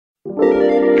Hello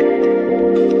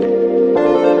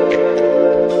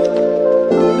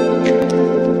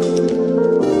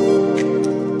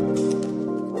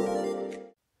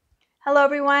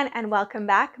everyone and welcome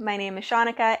back. My name is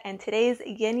Shaunneka and today's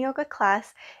Yin Yoga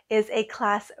class is a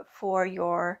class for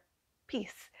your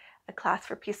peace, a class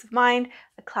for peace of mind,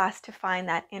 a class to find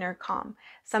that inner calm.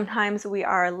 Sometimes we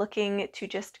are looking to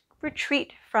just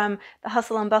retreat from the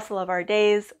hustle and bustle of our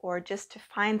days or just to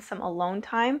find some alone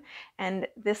time, and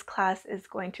this class is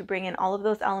going to bring in all of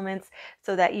those elements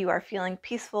so that you are feeling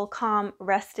peaceful, calm,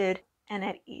 rested, and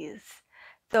at ease.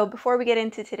 So before we get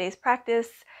into today's practice,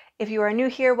 if you are new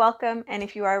here, welcome. And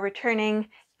if you are returning,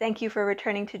 thank you for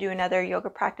returning to do another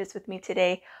yoga practice with me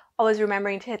today. Always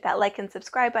remembering to hit that like and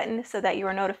subscribe button so that you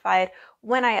are notified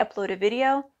when I upload a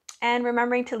video. And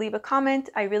remembering to leave a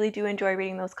comment. I really do enjoy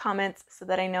reading those comments so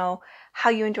that I know how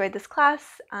you enjoyed this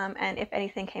class and if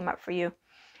anything came up for you.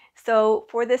 So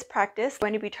for this practice, I'm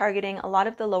going to be targeting a lot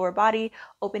of the lower body,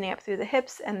 opening up through the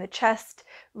hips and the chest,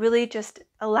 really just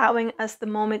allowing us the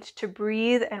moment to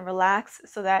breathe and relax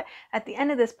so that at the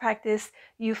end of this practice,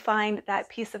 you find that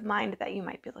peace of mind that you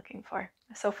might be looking for.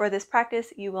 So for this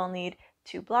practice, you will need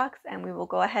 2 blocks, and we will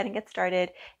go ahead and get started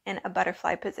in a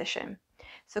butterfly position.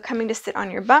 So coming to sit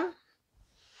on your bum,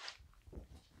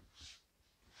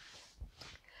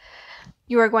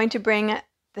 you are going to bring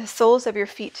the soles of your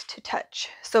feet to touch.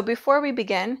 So before we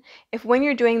begin, if when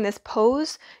you're doing this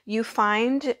pose, you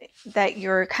find that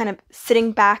you're kind of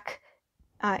sitting back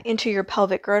into your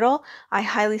pelvic girdle, I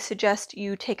highly suggest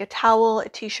you take a towel, a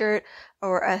t-shirt,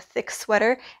 or a thick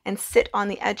sweater and sit on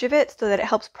the edge of it so that it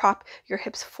helps prop your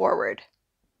hips forward.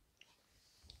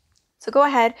 So go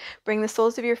ahead, bring the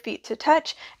soles of your feet to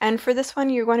touch, and for this one,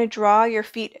 you're going to draw your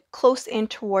feet close in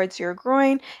towards your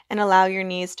groin and allow your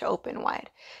knees to open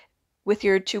wide. With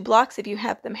your 2 blocks, if you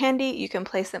have them handy, you can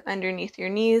place them underneath your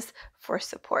knees for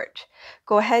support.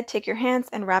 Go ahead, take your hands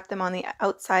and wrap them on the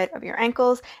outside of your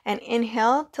ankles and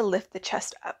inhale to lift the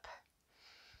chest up.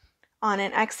 On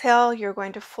an exhale, you're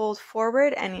going to fold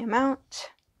forward any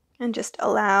amount and just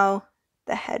allow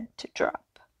the head to drop.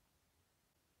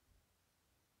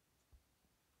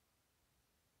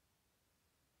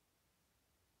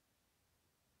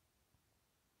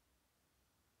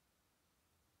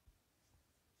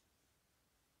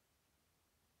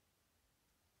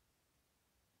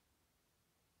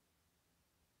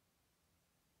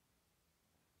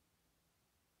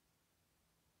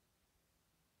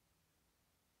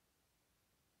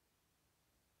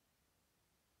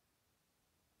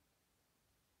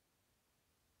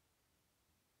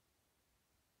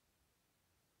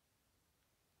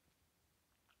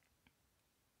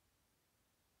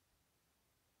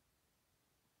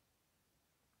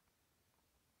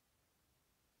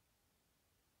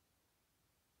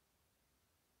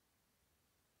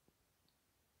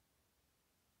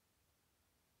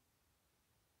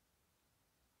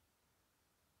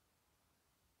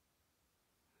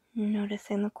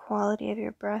 Noticing the quality of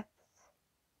your breath.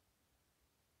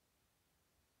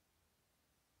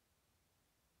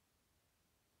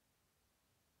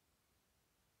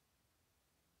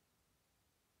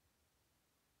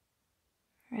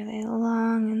 Really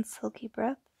long and silky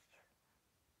breaths.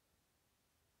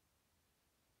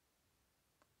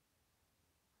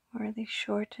 Or are they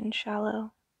short and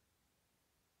shallow?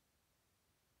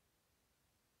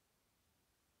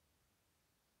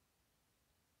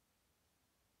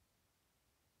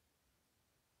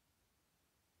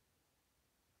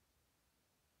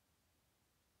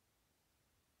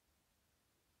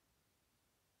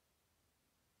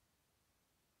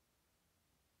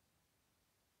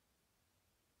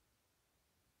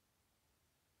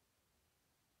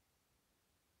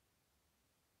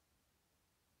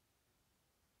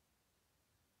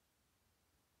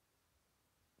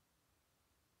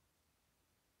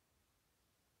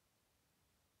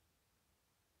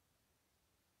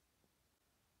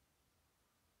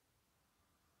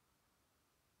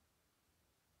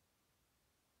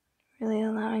 Really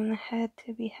allowing the head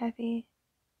to be heavy.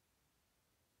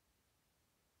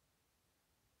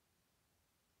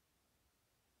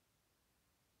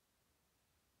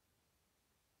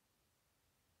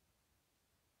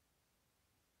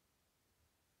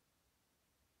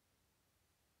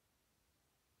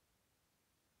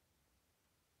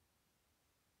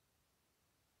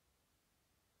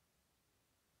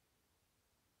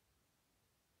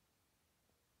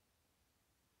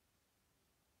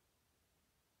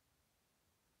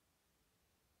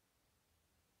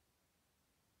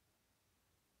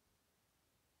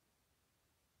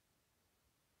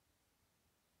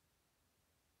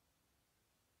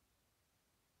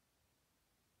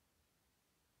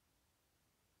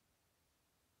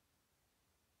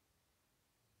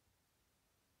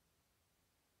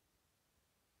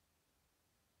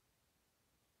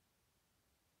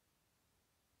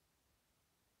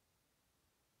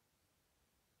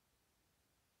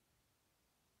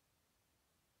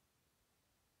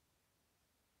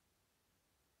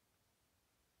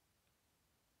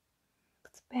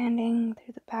 expanding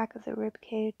through the back of the rib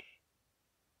cage.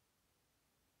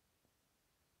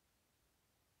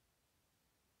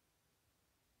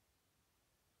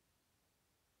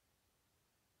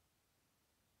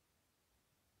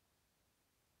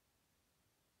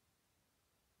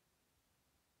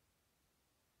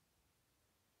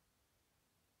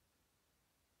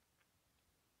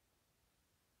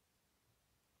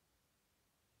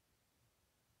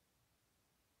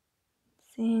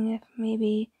 Seeing if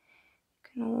maybe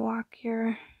you can walk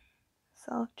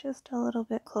yourself just a little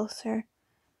bit closer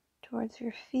towards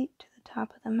your feet to the top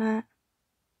of the mat.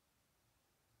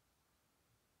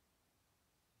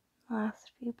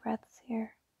 Last few breaths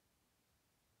here.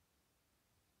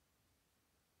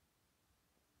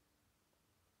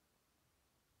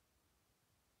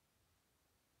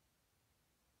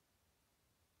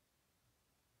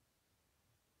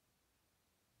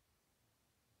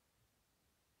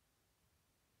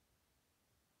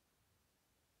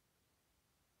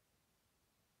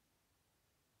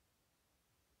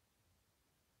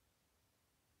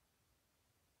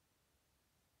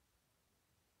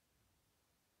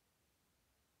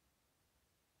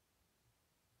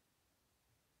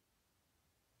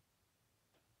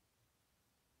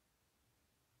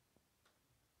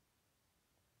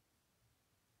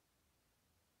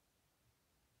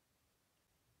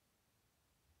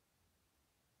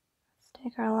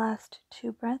 Let's take our last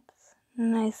 2 breaths.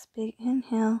 Nice big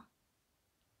inhale.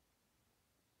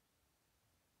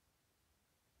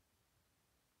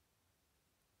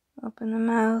 Open the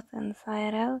mouth and sigh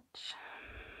it out.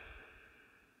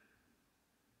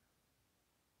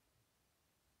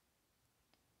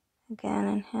 Again,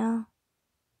 inhale.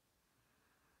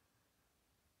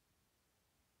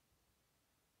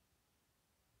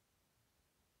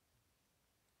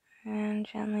 And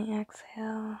gently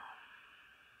exhale.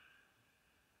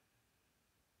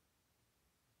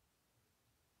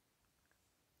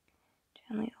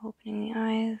 Gently opening the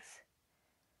eyes.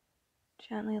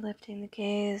 Gently lifting the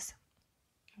gaze.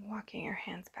 Walking your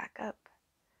hands back up.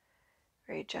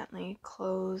 Very gently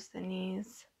close the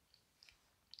knees.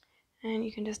 And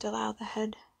you can just allow the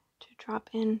head to drop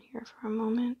in here for a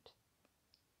moment.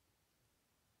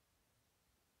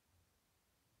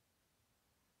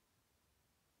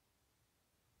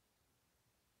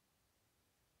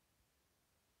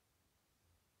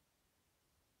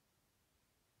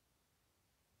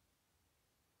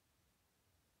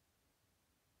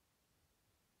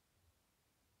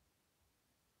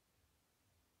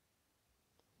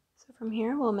 So from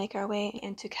here, we'll make our way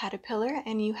into caterpillar,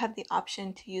 and you have the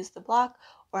option to use the block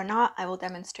or not. I will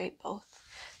demonstrate both.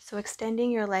 So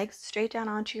extending your legs straight down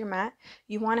onto your mat,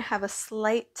 you want to have a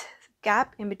slight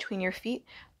gap in between your feet,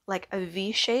 like a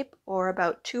V shape or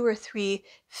about 2 or 3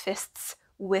 fists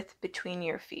width between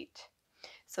your feet.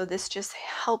 So this just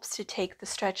helps to take the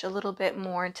stretch a little bit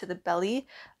more into the belly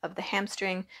of the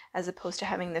hamstring as opposed to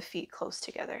having the feet close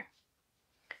together.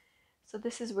 So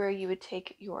this is where you would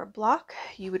take your block.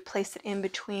 You would place it in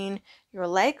between your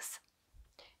legs.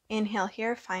 Inhale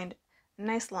here, find a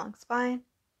nice long spine.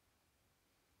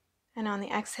 And on the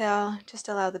exhale, just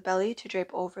allow the belly to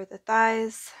drape over the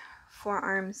thighs.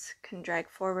 Forearms can drag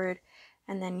forward.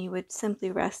 And then you would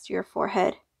simply rest your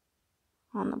forehead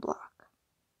on the block.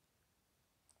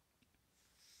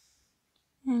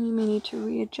 And you may need to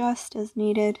readjust as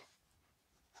needed.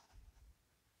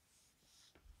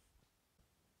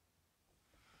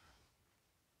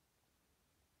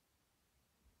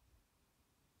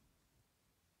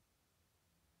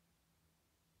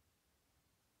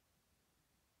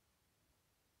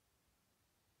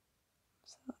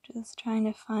 So just trying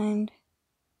to find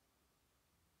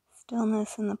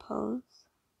stillness in the pose.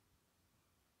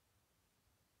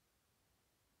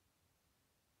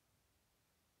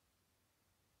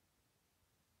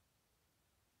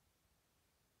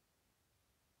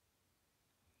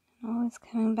 And always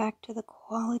coming back to the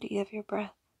quality of your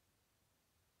breath.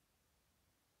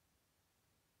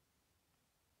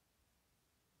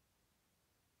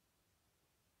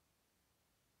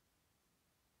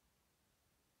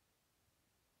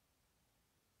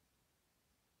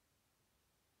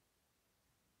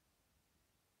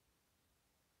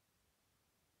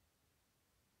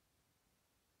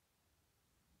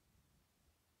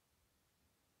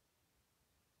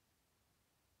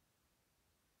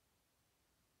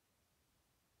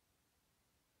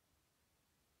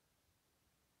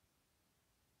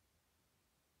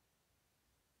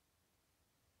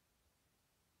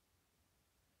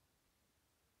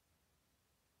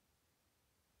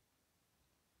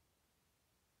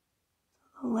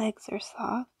 The legs are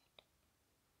soft.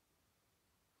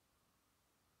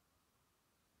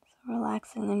 So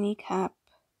relaxing the kneecap,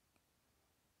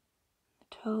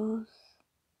 toes.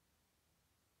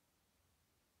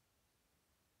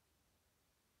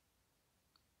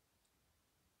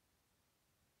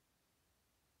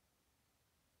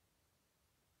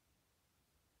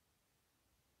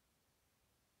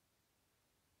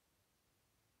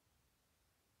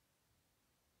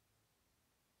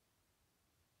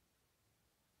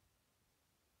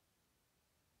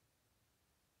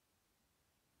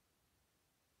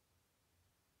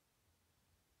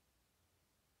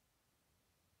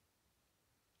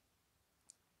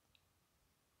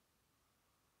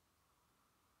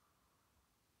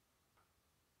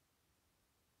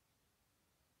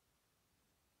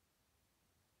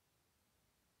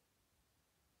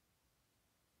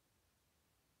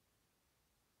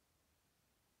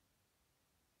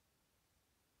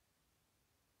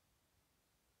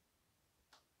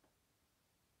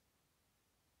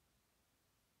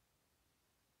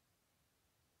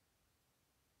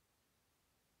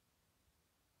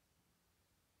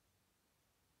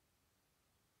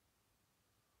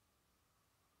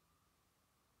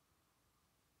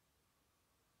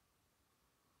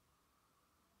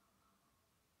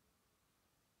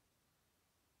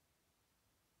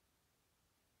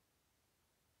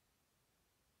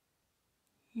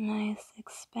 Nice,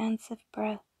 expansive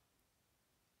breath.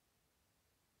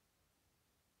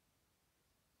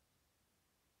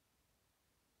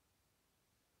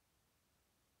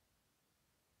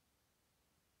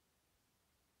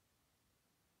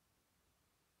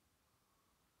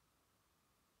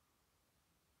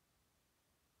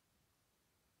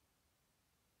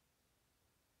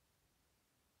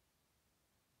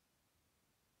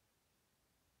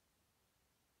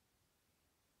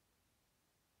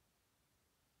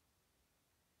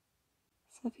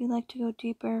 So if you'd like to go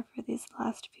deeper for these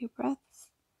last few breaths,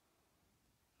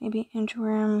 maybe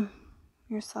inchworm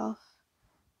yourself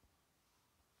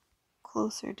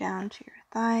closer down to your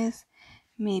thighs.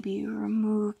 Maybe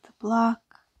remove the block.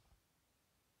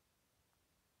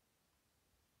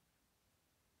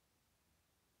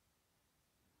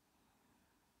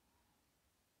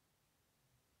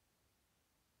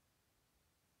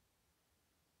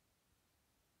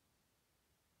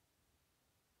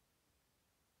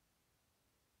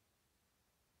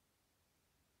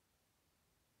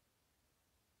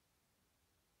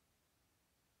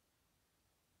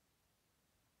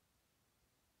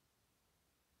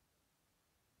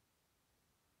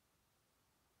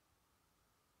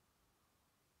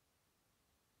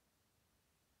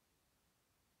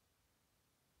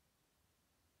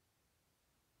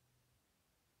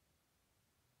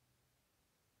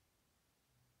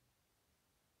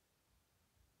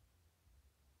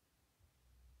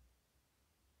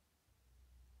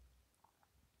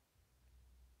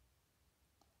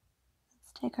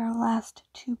 Let's take our last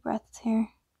 2 breaths here.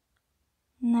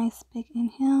 Nice big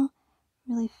inhale.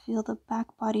 Really feel the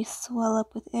back body swell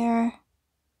up with air.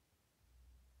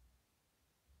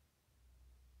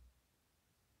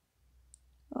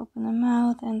 Open the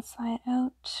mouth and sigh it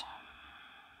out.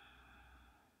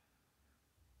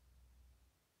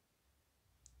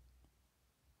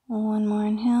 One more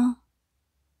inhale.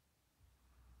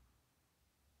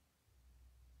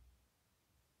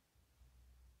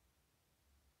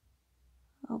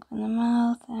 Open the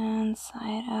mouth and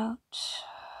sigh it out.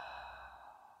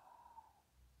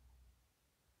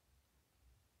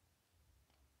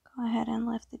 Go ahead and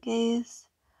lift the gaze.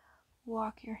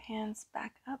 Walk your hands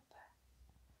back up.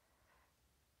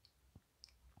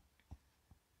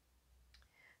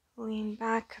 Lean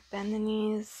back, bend the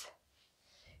knees.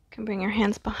 You can bring your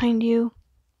hands behind you.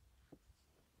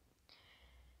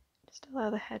 Just allow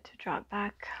the head to drop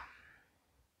back.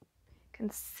 You can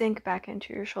sink back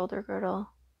into your shoulder girdle.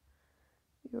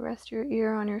 You rest your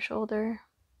ear on your shoulder.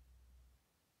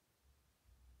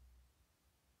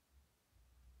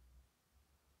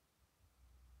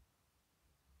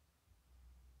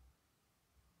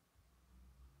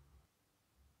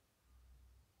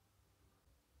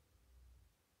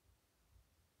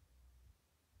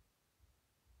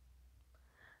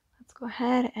 Let's go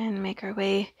ahead and make our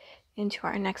way into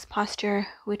our next posture,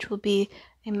 which will be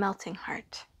a melting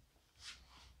heart.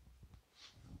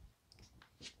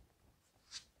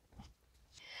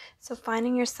 So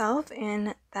finding yourself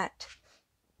in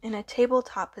a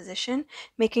tabletop position,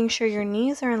 making sure your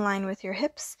knees are in line with your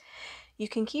hips. You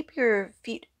can keep your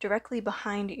feet directly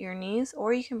behind your knees,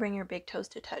 or you can bring your big toes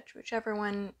to touch, whichever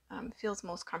one feels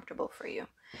most comfortable for you.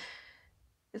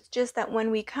 It's just that when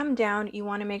we come down, you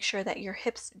want to make sure that your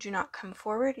hips do not come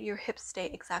forward. Your hips stay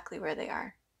exactly where they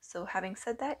are. So having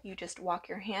said that, you just walk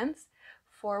your hands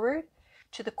forward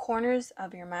to the corners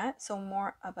of your mat, so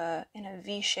more of in a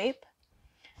V shape.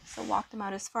 So walk them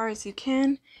out as far as you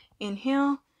can.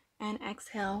 Inhale and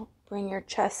exhale. Bring your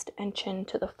chest and chin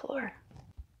to the floor.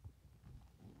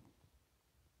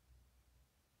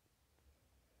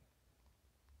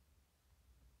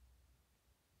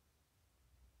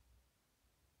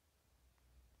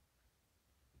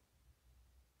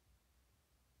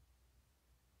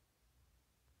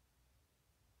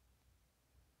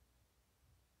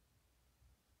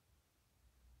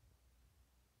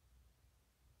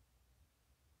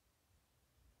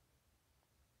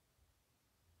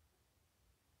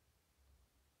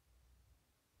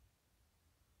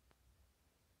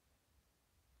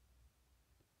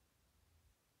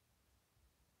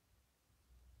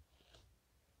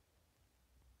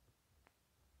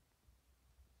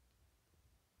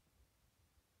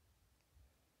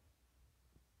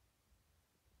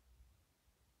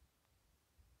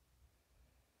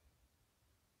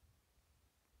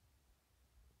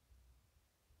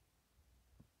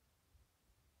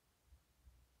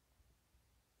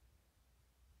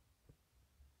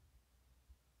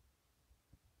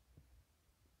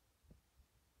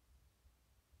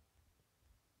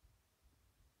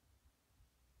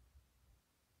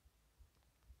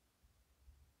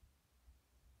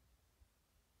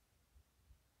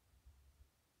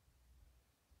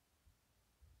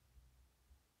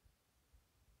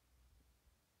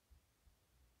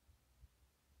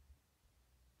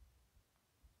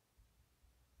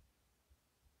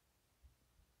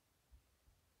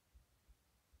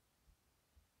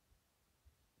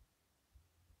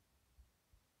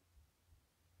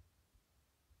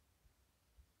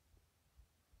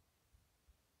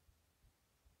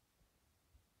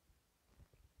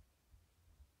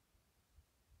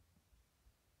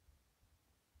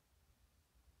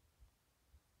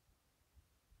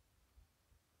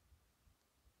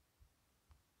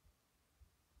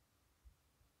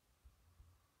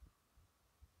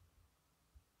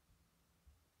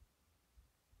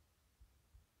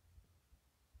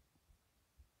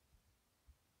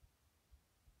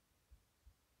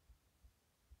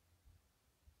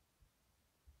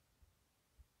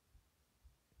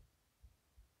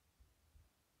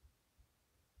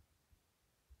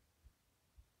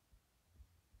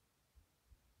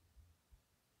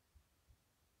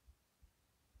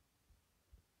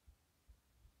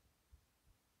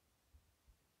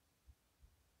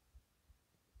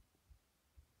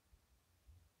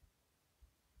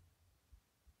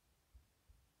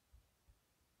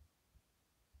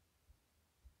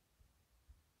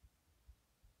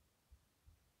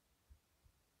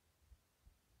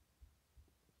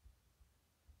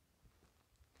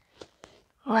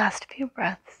 Last few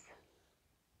breaths.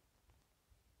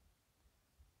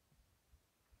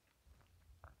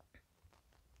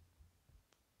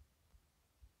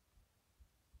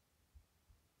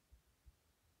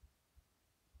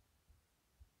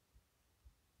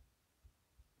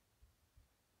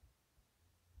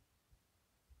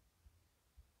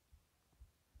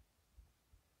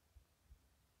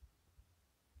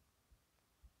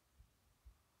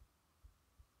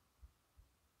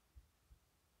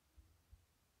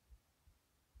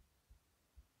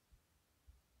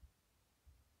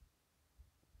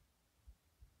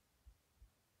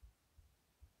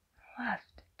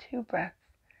 Last 2 breaths.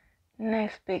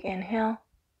 Nice big inhale.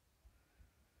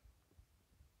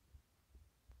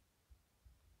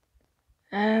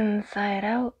 And sigh it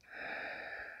out.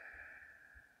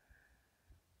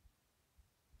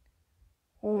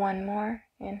 One more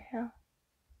inhale.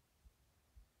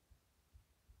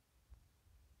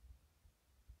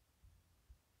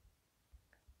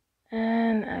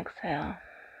 And exhale.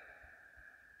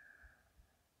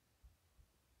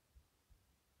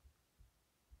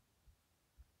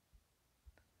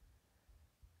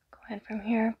 Go ahead from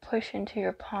here, push into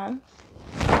your palms.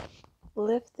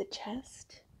 Lift the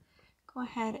chest. Go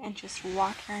ahead and just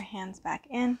walk your hands back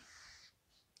in.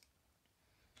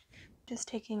 Just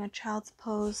taking a child's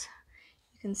pose.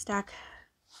 You can stack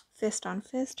fist on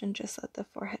fist and just let the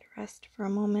forehead rest for a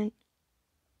moment.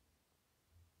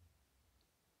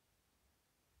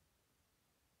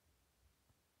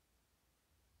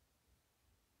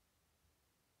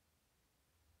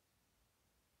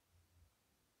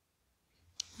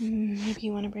 Maybe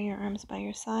you want to bring your arms by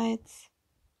your sides.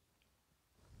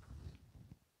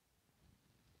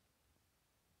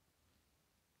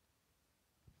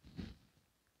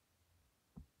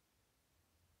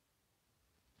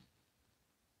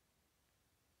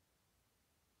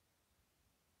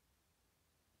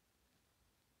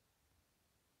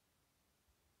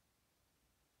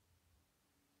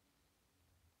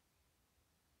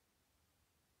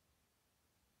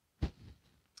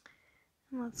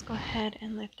 And let's go ahead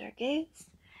and lift our gaze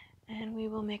and we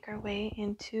will make our way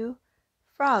into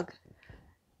frog.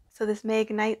 So this may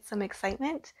ignite some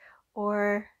excitement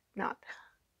or not.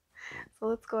 So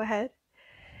let's go ahead.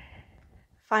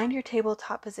 Find your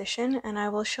tabletop position, and I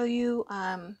will show you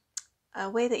a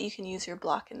way that you can use your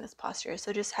block in this posture.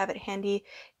 So just have it handy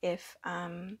if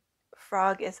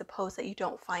frog is a pose that you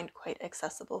don't find quite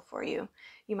accessible for you.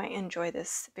 You might enjoy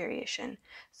this variation.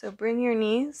 So bring your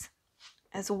knees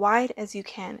as wide as you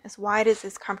can, as wide as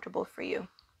is comfortable for you.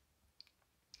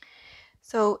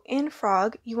 So in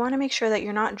frog, you want to make sure that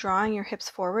you're not drawing your hips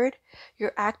forward.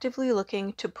 You're actively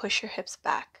looking to push your hips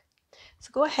back. So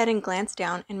go ahead and glance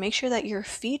down and make sure that your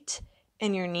feet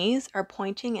and your knees are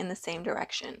pointing in the same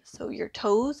direction. So your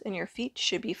toes and your feet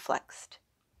should be flexed.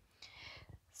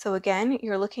 So again,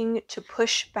 you're looking to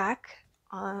push back.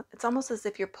 It's almost as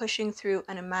if you're pushing through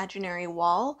an imaginary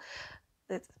wall.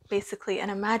 It's basically an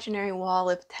imaginary wall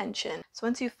of tension. So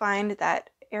once you find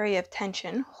that area of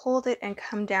tension, hold it and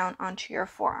come down onto your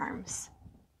forearms.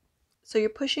 So you're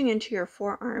pushing into your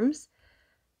forearms,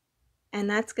 and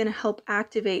that's going to help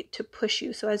activate to push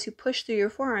you. So as you push through your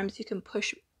forearms, you can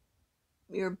push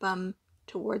your bum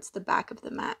towards the back of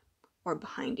the mat or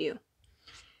behind you.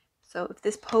 So if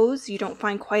this pose you don't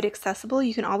find quite accessible,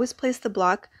 you can always place the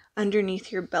block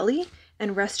underneath your belly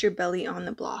and rest your belly on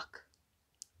the block.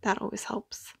 That always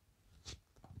helps.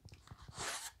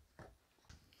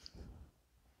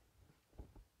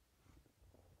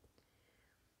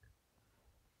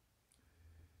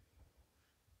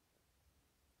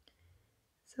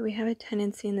 So we have a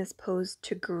tendency in this pose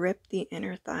to grip the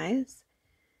inner thighs.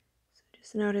 So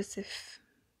just notice if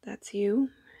that's you.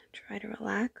 Try to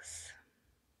relax.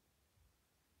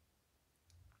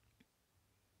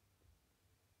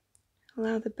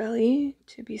 Allow the belly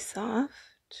to be soft.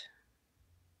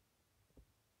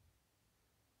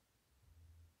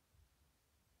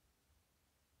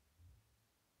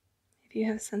 If you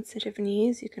have sensitive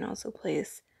knees, you can also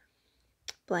place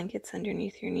blankets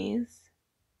underneath your knees.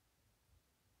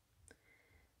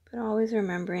 But always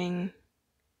remembering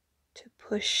to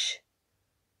push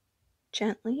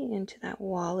gently into that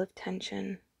wall of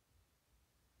tension.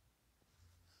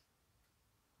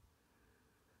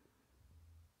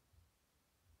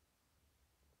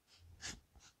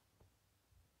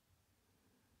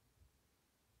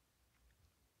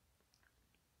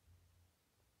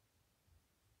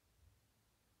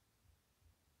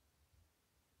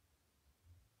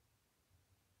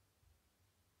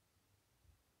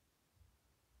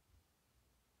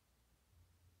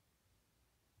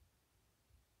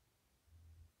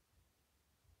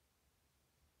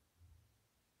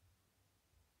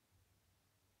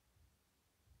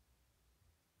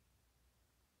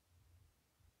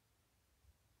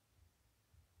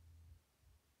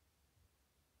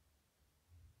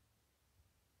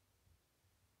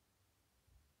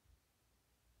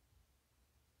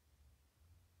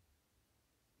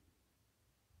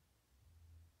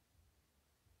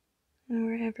 And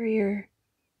wherever you're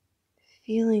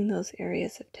feeling those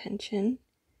areas of tension,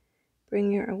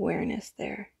 bring your awareness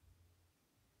there.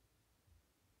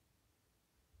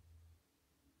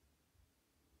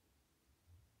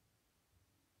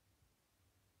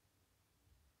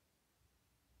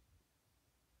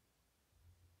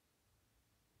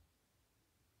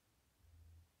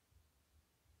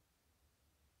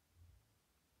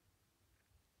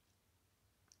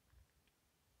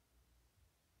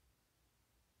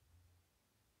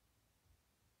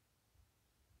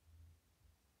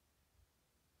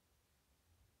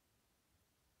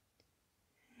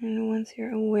 And once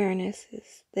your awareness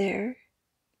is there,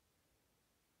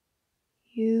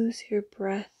 use your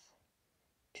breath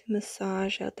to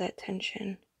massage out that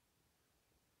tension.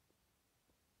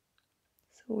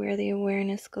 So where the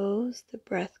awareness goes, the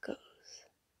breath goes.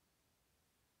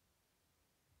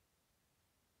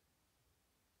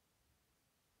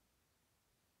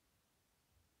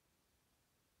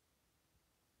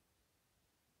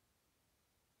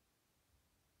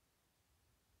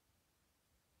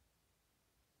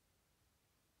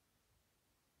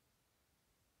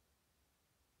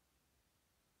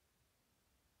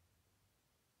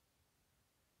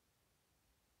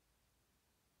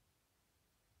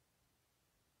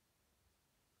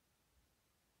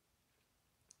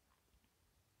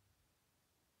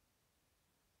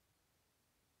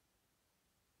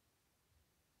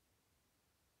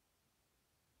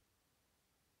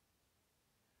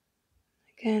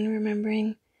 Again,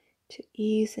 remembering to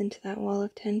ease into that wall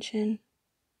of tension.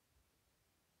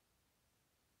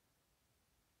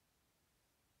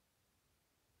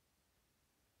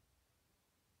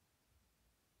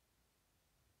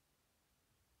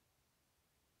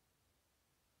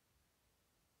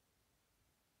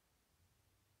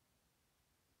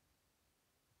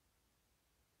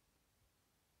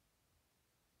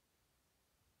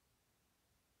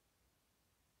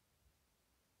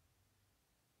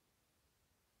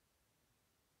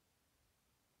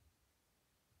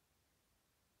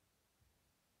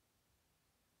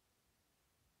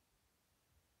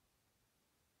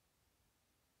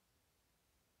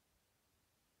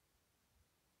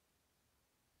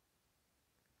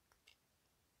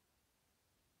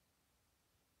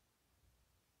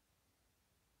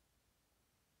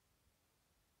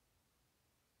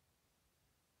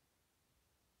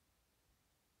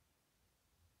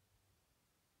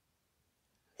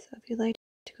 So if you'd like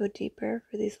to go deeper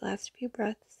for these last few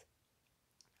breaths,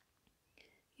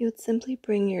 you would simply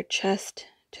bring your chest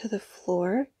to the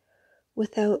floor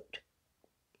without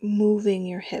moving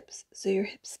your hips. So your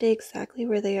hips stay exactly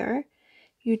where they are.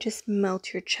 You just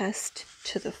melt your chest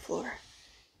to the floor.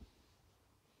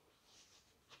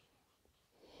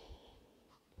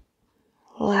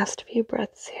 Last few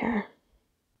breaths here.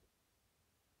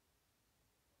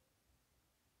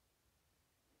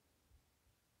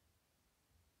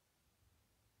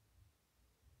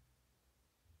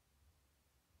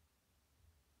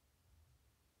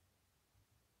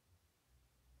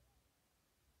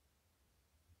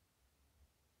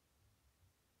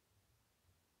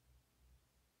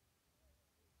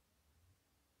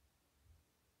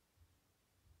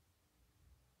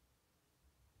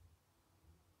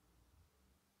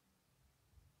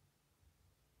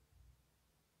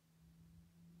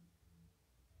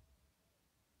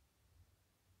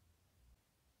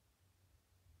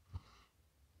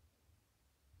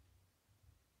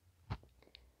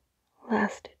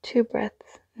 Last 2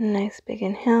 breaths. Nice big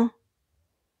inhale.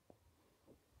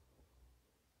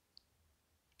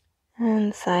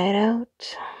 And sigh it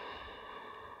out.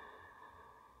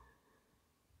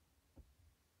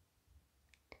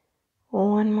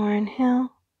 One more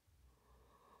inhale.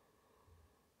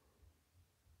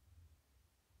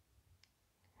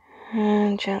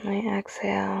 And gently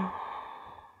exhale.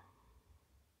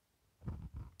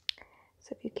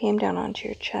 So if you came down onto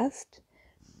your chest,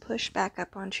 push back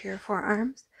up onto your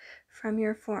forearms. From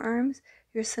your forearms,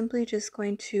 you're simply just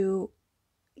going to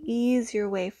ease your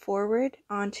way forward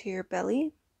onto your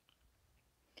belly,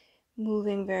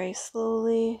 moving very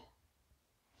slowly,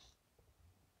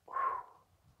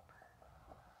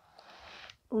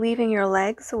 leaving your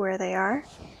legs where they are,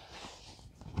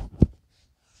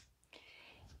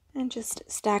 and just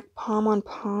stack palm on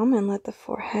palm and let the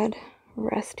forehead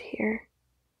rest here.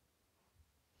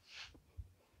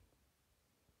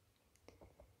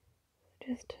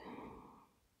 Just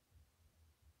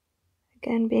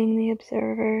again being the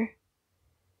observer,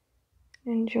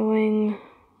 enjoying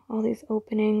all these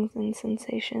openings and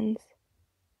sensations.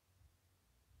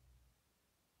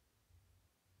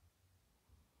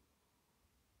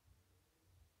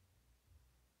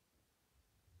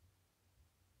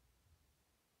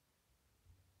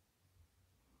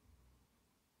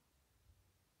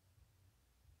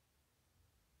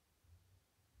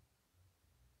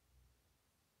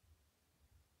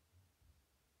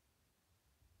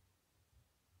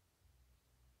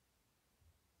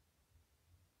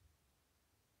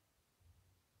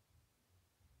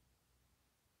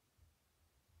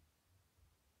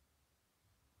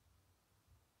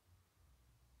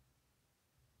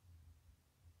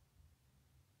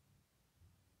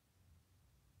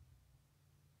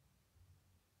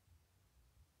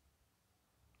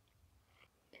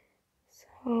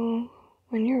 So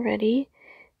when you're ready,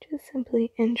 just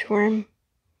simply inchworm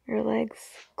your legs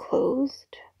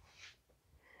closed,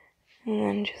 and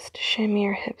then just shimmy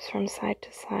your hips from side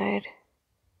to side.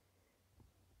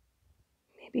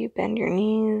 Maybe you bend your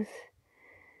knees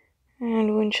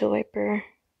and windshield wiper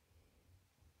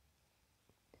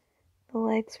the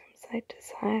legs from side to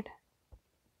side.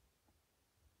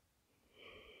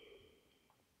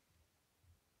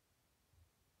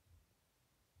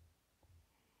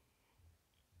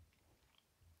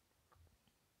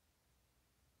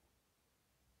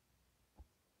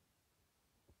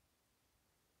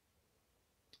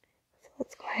 So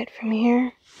let's go ahead from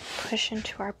here, push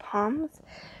into our palms,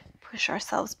 push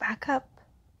ourselves back up,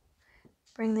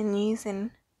 bring the knees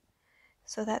in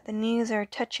so that the knees are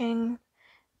touching,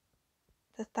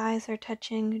 the thighs are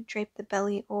touching, drape the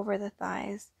belly over the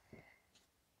thighs.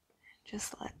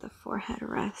 Just let the forehead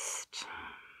rest.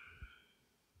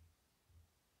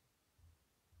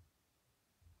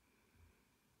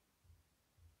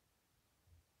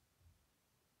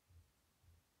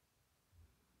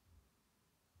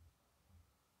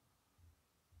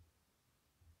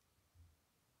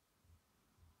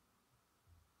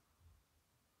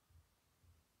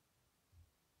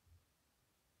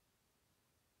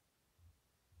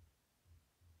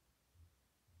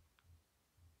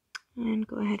 And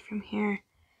go ahead from here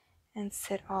and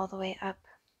sit all the way up.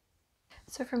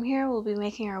 So from here, we'll be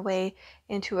making our way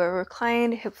into a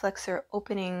reclined hip flexor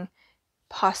opening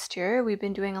posture. We've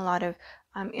been doing a lot of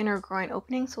inner groin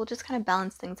opening, so we'll just kind of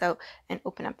balance things out and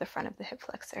open up the front of the hip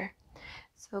flexor.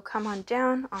 So come on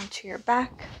down onto your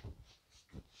back.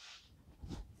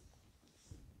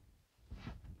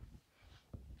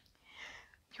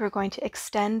 You're going to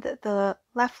extend the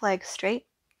left leg straight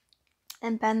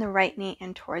and bend the right knee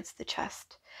in towards the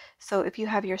chest. So if you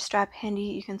have your strap handy,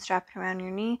 you can strap it around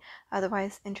your knee,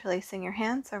 otherwise interlacing your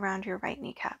hands around your right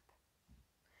kneecap.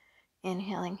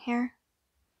 Inhaling here.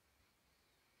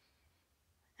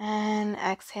 And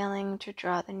exhaling to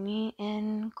draw the knee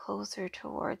in closer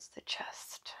towards the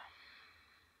chest.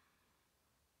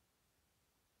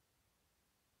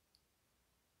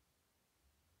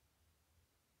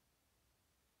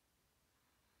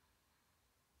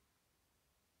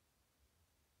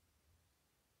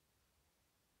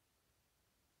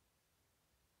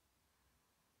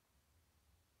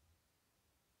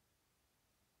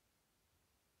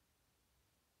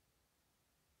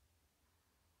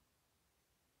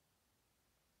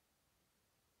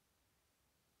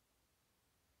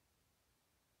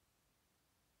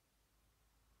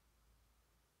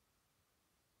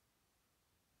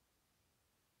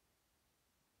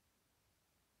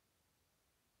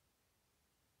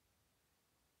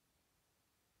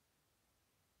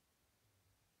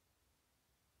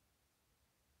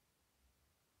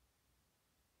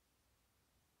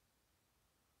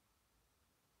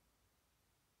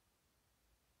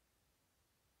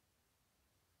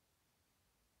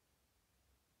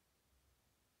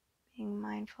 Being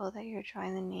mindful that you're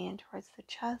drawing the knee in towards the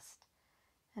chest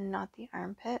and not the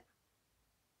armpit.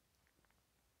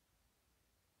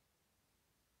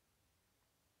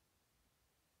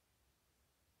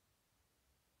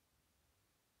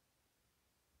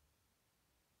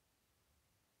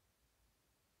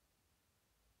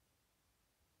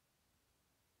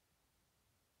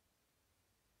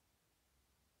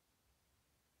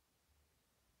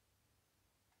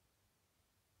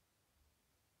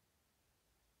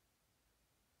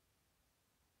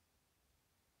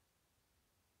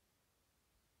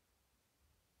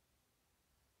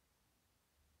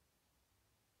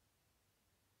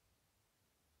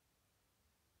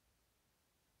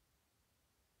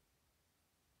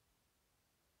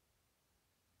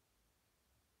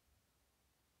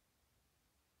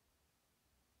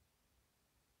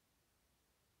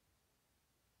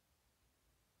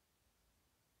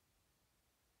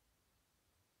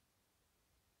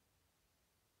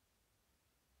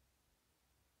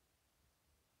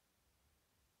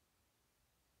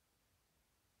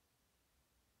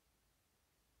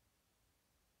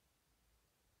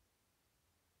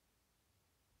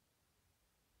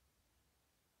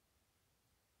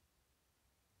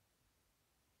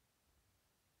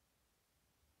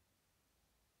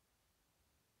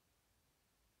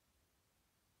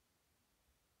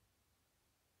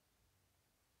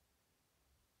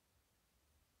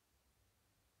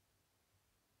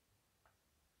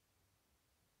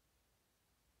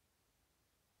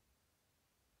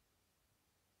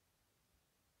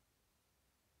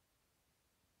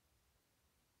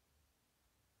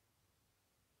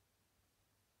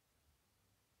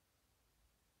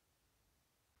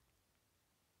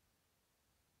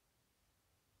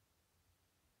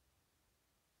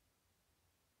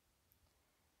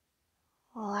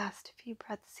 Last few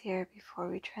breaths here before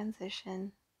we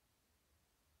transition.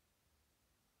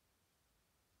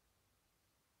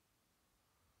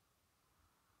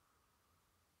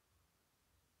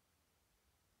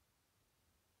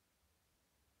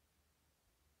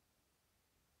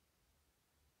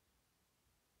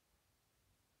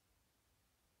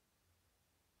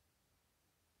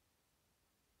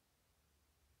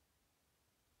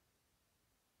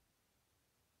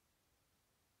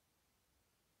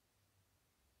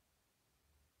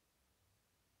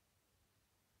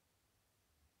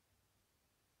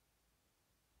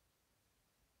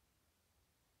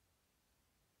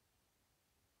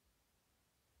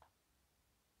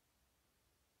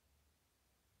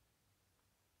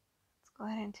 Let's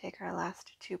go ahead and take our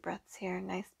last 2 breaths here.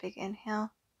 Nice big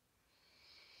inhale.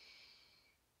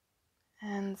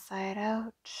 And sigh it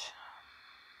out.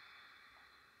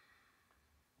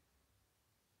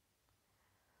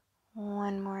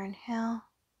 One more inhale.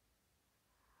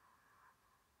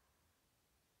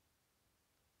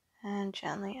 And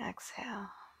gently exhale.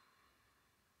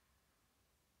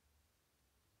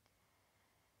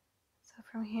 So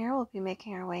from here, we'll be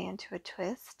making our way into a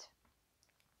twist.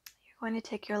 You're going to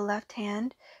take your left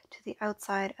hand to the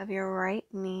outside of your right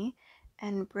knee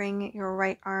and bring your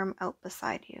right arm out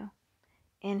beside you.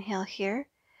 Inhale here.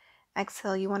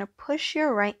 Exhale, you want to push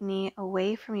your right knee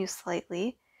away from you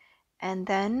slightly and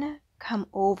then come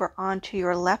over onto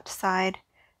your left side,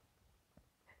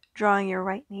 drawing your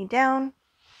right knee down.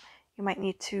 You might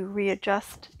need to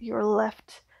readjust your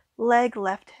left leg,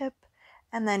 left hip,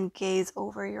 and then gaze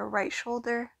over your right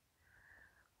shoulder,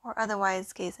 or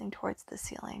otherwise gazing towards the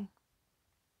ceiling.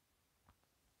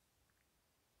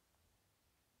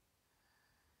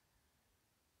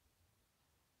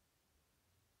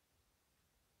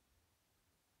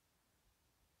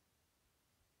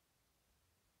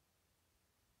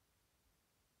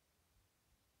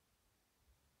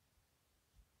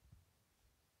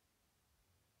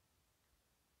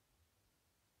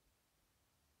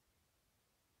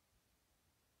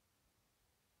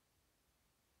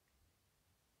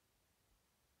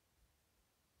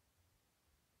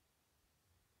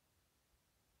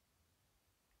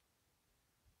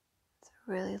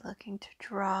 really looking to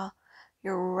draw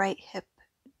your right hip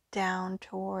down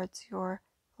towards your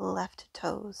left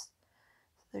toes.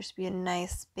 So there should be a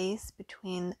nice space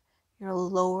between your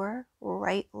lower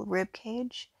right rib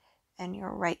cage and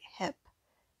your right hip.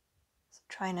 So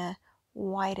trying to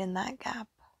widen that gap.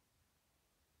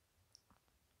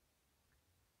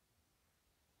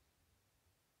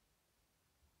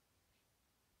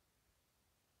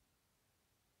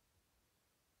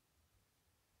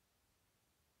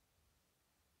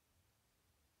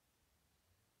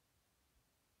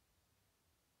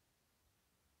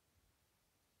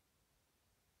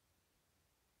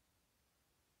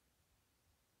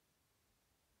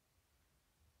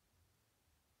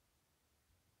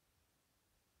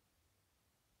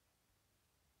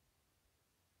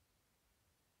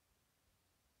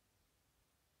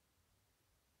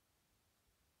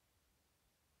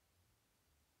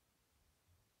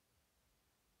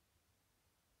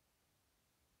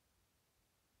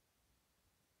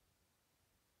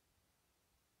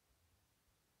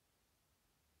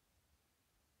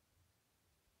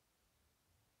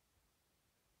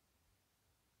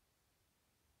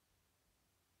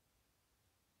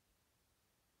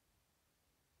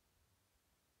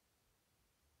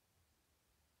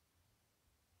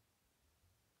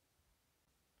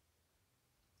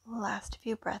 Last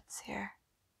few breaths here.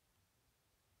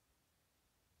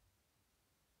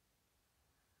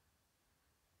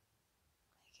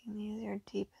 Making these your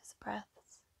deepest breaths.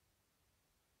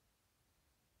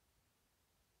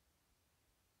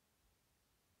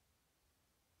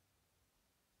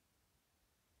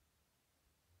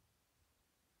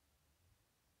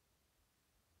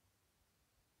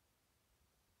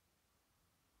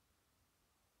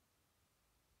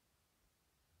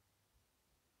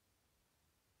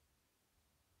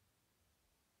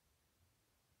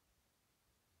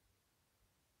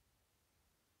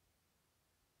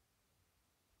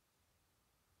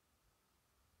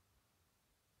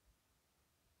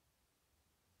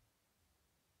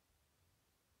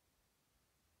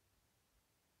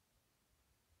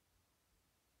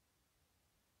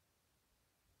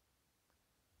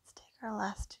 Let's take our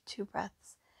last 2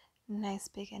 breaths. Nice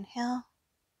big inhale.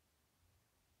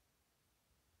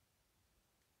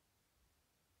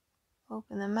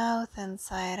 Open the mouth and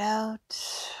sigh it out.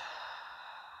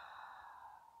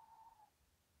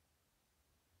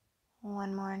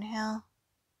 One more inhale.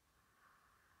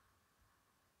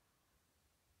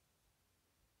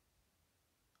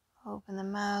 Open the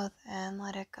mouth and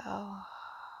let it go.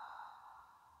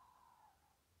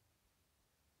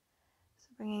 So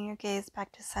bringing your gaze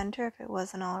back to center if it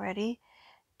wasn't already.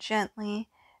 Gently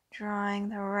drawing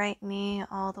the right knee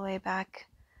all the way back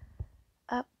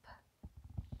up.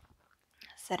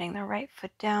 Setting the right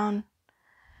foot down.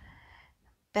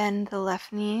 Bend the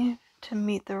left knee to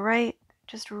meet the right.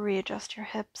 Just readjust your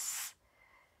hips.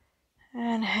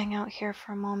 And hang out here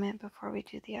for a moment before we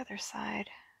do the other side.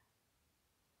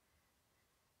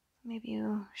 Maybe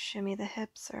you shimmy the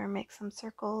hips or make some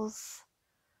circles.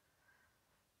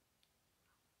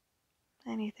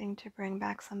 Anything to bring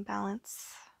back some balance.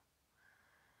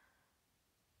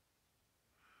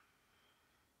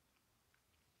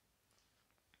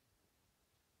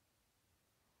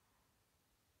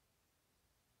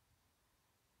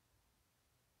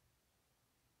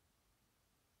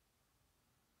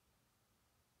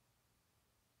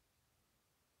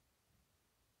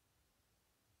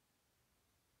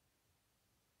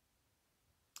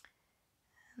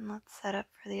 And let's set up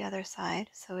for the other side.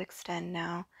 So extend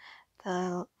now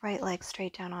the right leg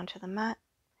straight down onto the mat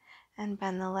and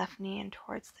bend the left knee in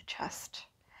towards the chest.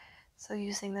 So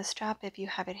using the strap if you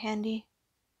have it handy.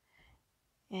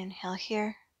 Inhale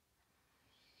here.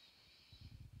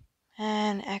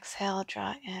 And exhale,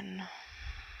 draw in.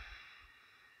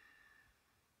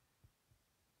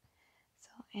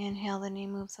 So inhale, the knee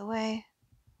moves away.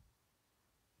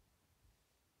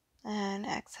 And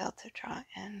exhale to draw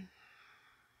in.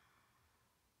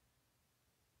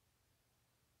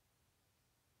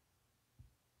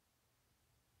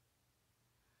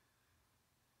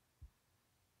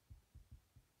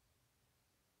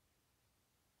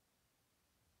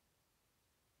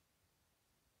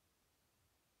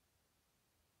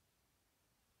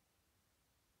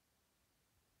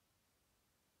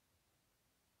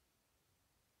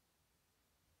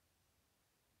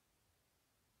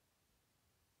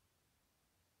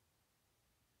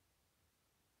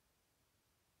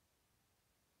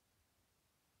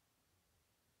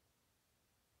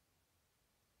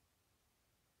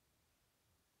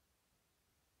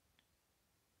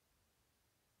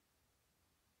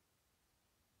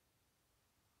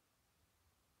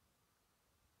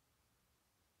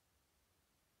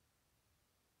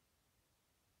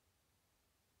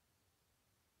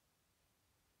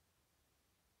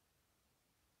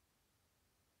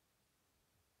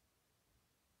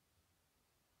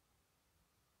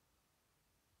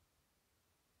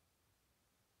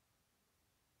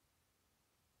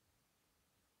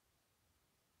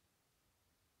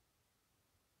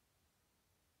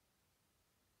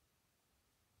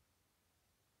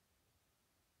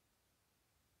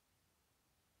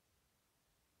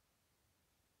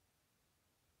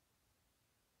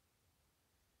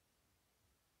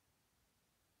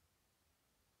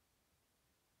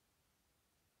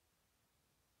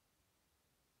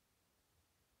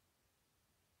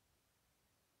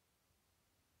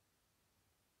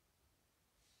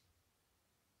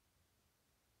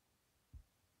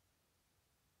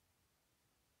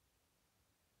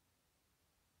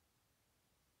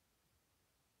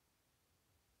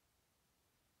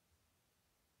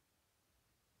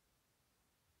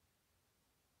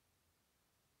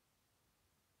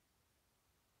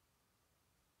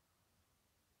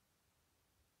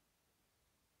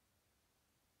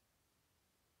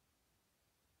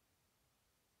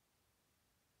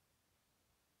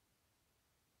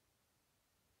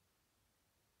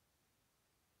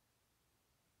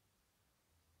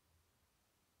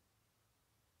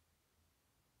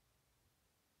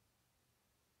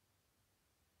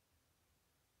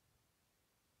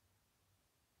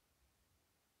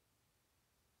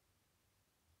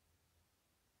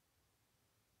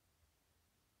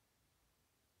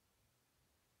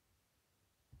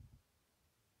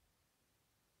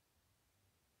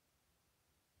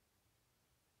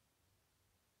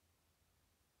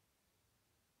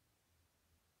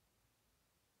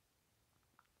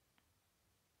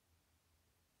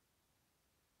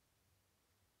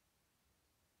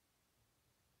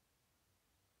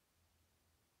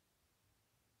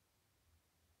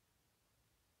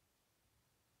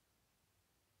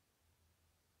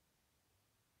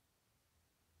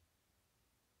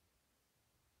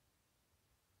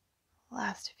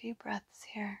 Last few breaths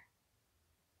here.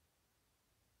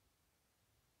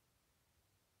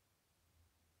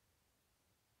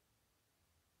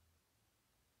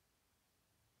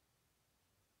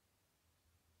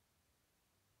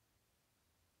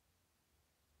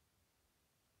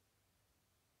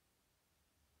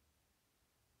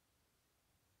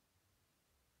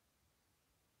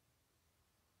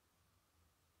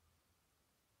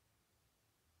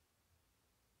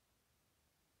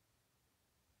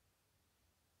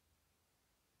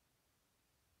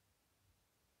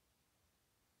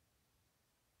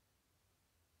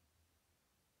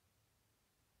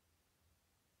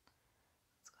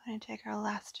 Going to take our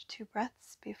last 2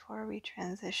 breaths before we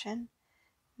transition.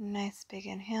 Nice big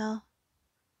inhale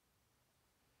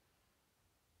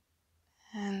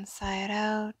and sigh it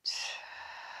out.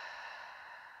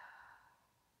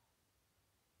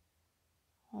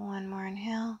 One more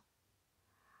inhale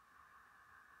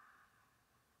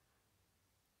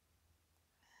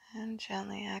and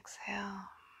gently exhale.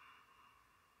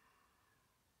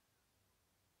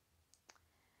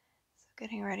 So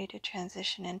getting ready to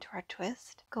transition into our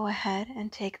twist. Go ahead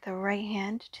and take the right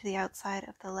hand to the outside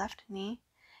of the left knee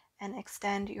and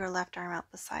extend your left arm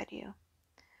out beside you.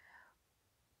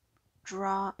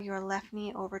 Draw your left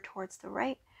knee over towards the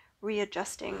right,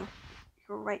 readjusting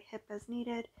your right hip as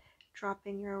needed,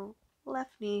 dropping your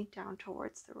left knee down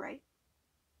towards the right.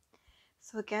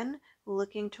 So again,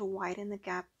 looking to widen the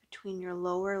gap between your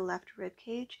lower left rib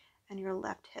cage and your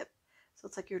left hip. So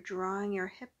it's like you're drawing your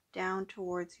hip down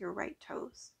towards your right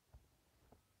toes.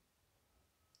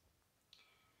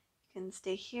 You can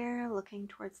stay here looking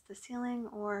towards the ceiling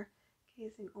or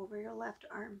gazing over your left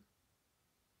arm.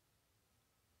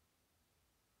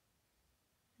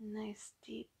 Nice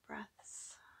deep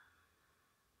breaths.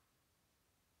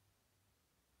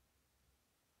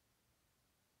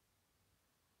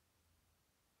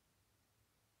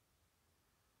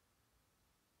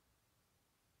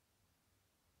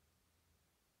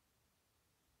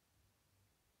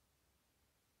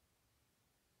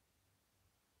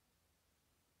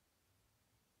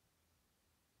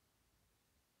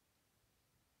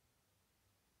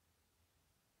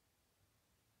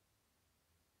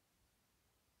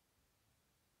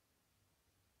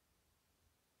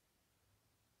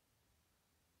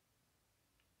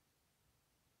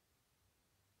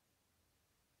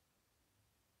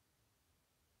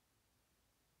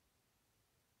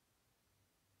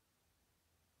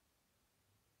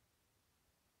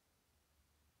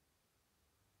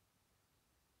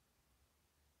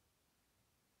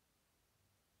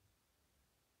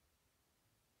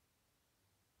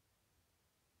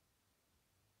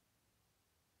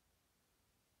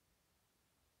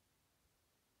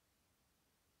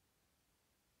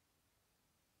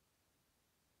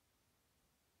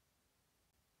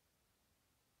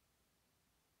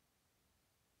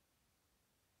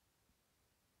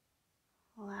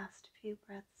 Last few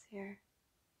breaths here,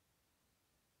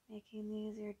 making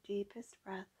these your deepest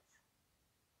breaths.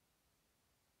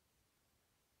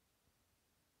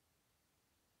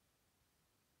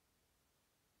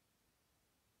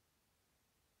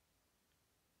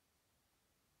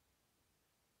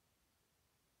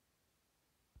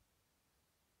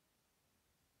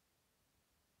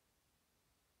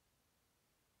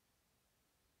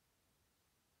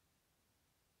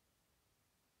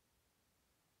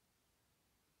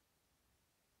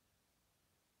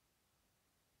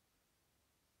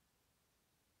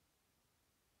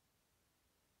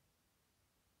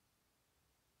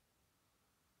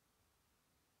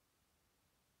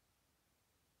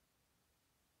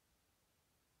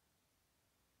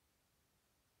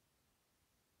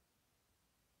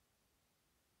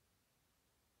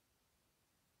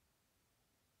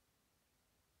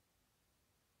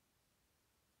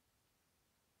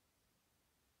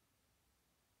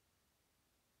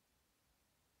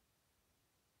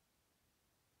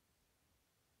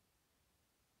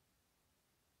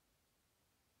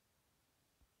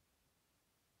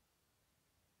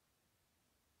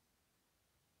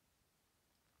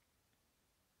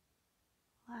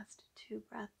 Last 2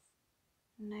 breaths.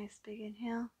 Nice big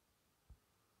inhale.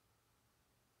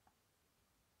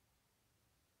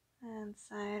 And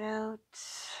sigh it out.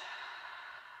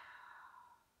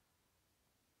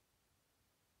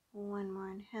 One more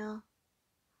inhale.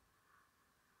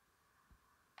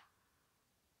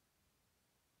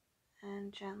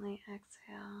 And gently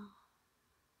exhale.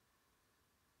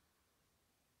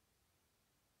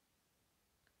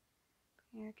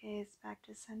 Bring your gaze back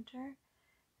to center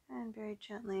and very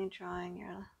gently drawing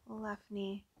your left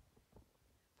knee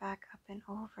back up and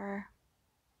over.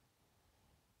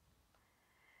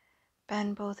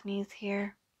 Bend both knees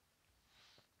here.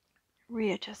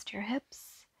 Readjust your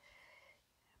hips.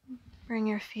 Bring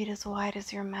your feet as wide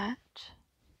as your mat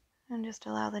and just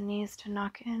allow the knees to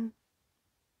knock in.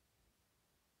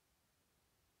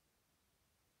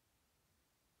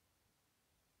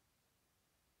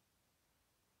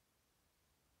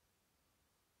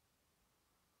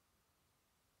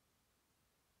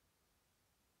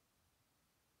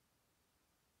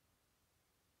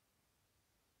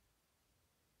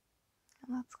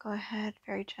 And let's go ahead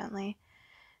very gently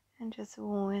and just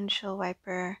windshield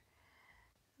wiper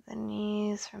the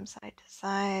knees from side to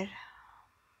side.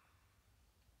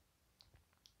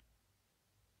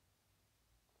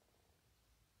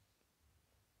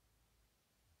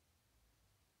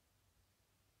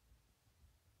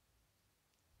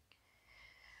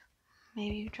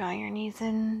 Maybe you draw your knees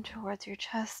in towards your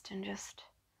chest and just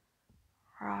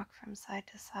rock from side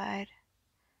to side.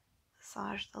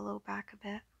 Massage the low back a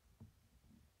bit.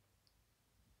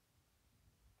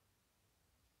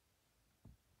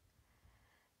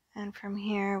 And from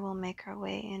here, we'll make our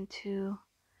way into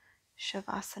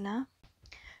Shavasana.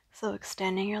 So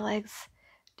extending your legs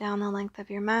down the length of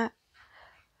your mat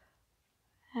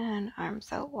and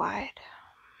arms out wide.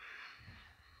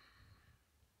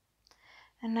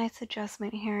 A nice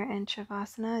adjustment here in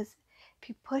Shavasana is if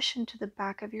you push into the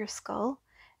back of your skull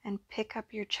and pick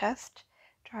up your chest,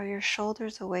 draw your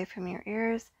shoulders away from your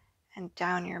ears and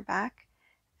down your back,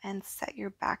 and set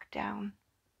your back down,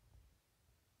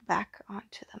 back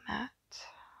onto the mat. It's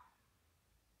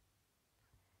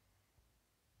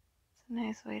a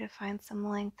nice way to find some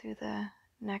length through the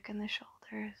neck and the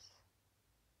shoulders.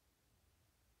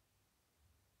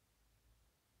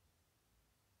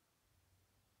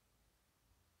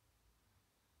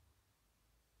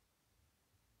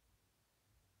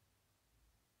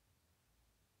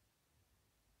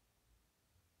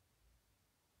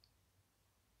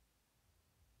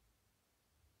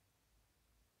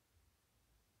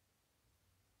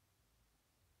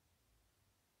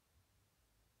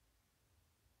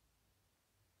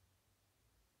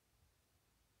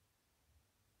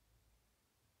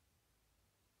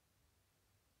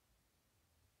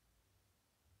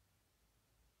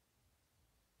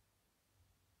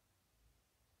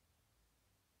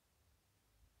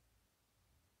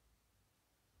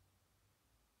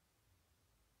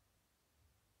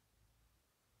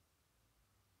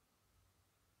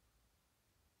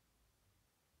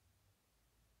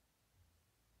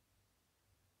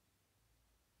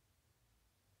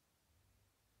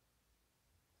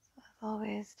 So as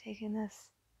always, taking this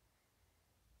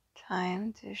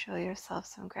time to show yourself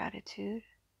some gratitude,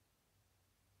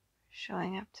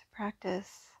 showing up to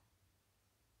practice,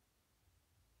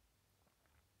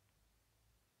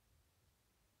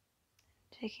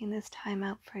 taking this time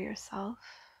out for yourself.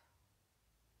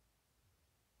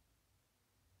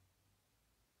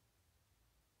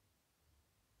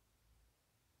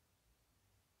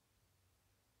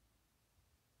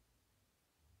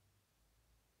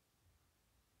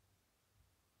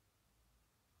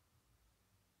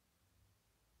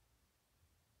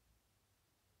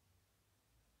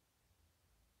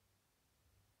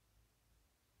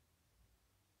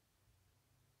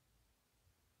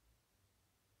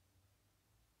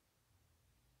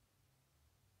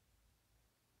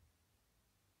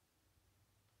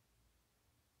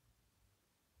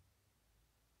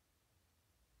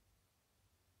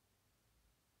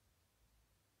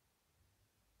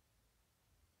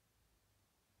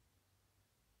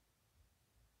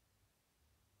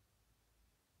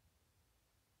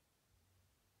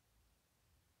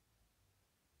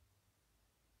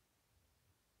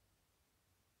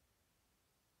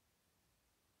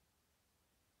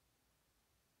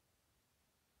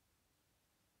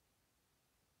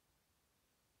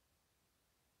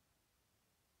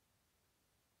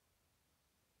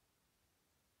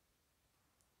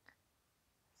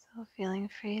 So feeling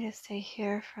free to stay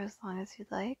here for as long as you'd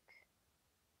like.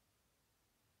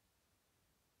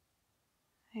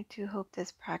 I do hope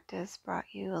this practice brought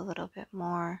you a little bit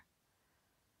more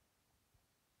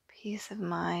peace of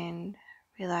mind,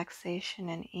 relaxation,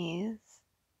 and ease.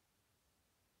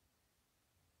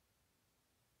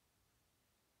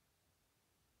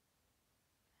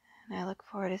 And I look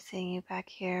forward to seeing you back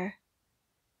here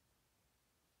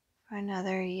for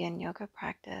another Yin Yoga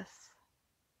practice.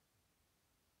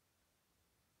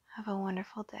 Have a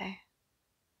wonderful day.